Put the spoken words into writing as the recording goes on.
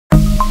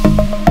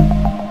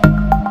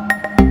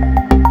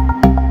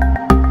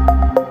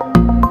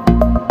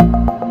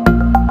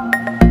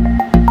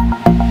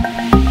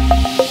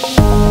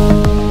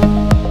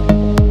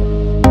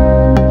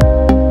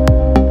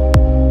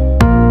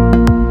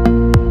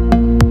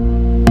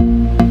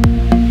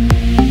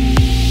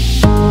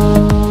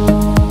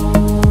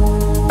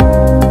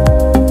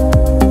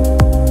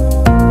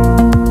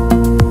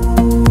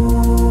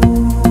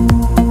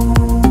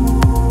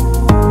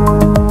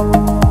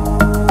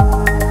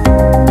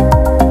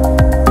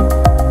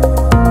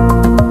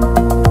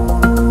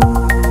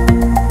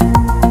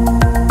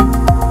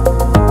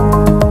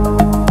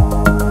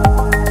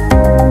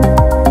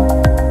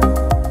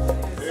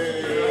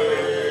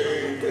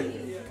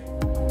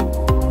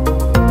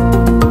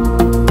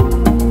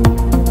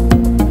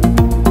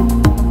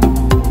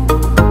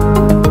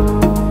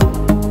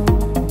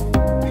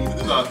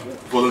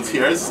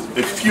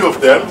few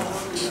of them,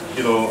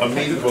 you know,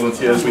 amazing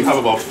volunteers. We have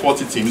about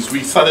 40 teams.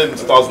 We started in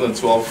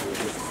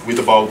 2012 with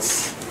about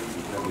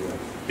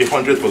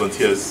 100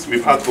 volunteers.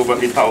 We've had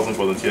over 8,000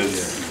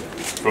 volunteers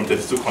from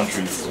 32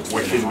 countries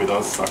working with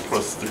us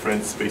across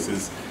different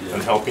spaces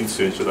and helping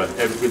to ensure that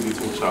every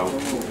little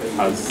child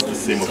has the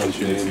same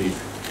opportunity.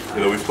 You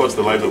know, we've touched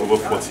the lives of over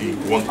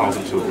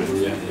 41,000 children.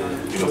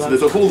 You know, so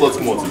there's a whole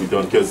lot more to be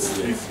done, because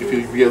if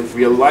you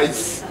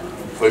realize,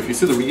 or if you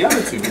see the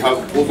reality, we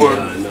have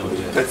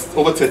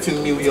over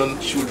 13 million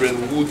children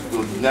who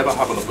will never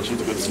have an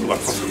opportunity to go to school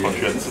across the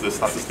country, and this is a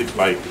statistic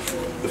by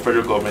the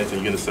federal government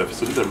and UNICEF.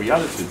 So these are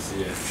realities.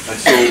 And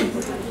so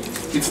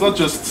it's not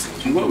just...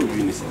 Do you work with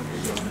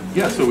UNICEF?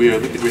 Yeah, so we're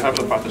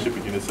having a partnership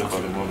with UNICEF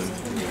at the moment.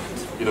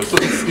 You know, so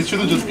it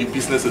shouldn't just be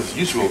business as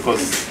usual,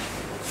 because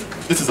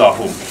this is our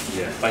home.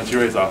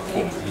 Nigeria is our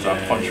home. It's our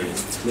country.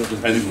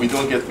 And if we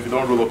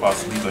don't roll up our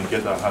sleeves and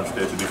get our hands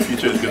dirty, the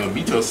future is going to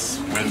meet us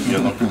when we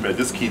are not prepared.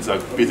 These kids are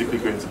basically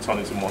going to turn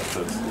into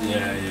monsters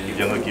if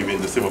you're not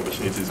given the same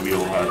opportunities we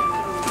all had.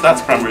 So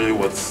that's primarily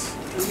what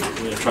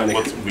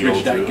we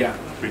all do.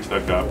 Bridge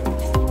that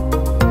gap.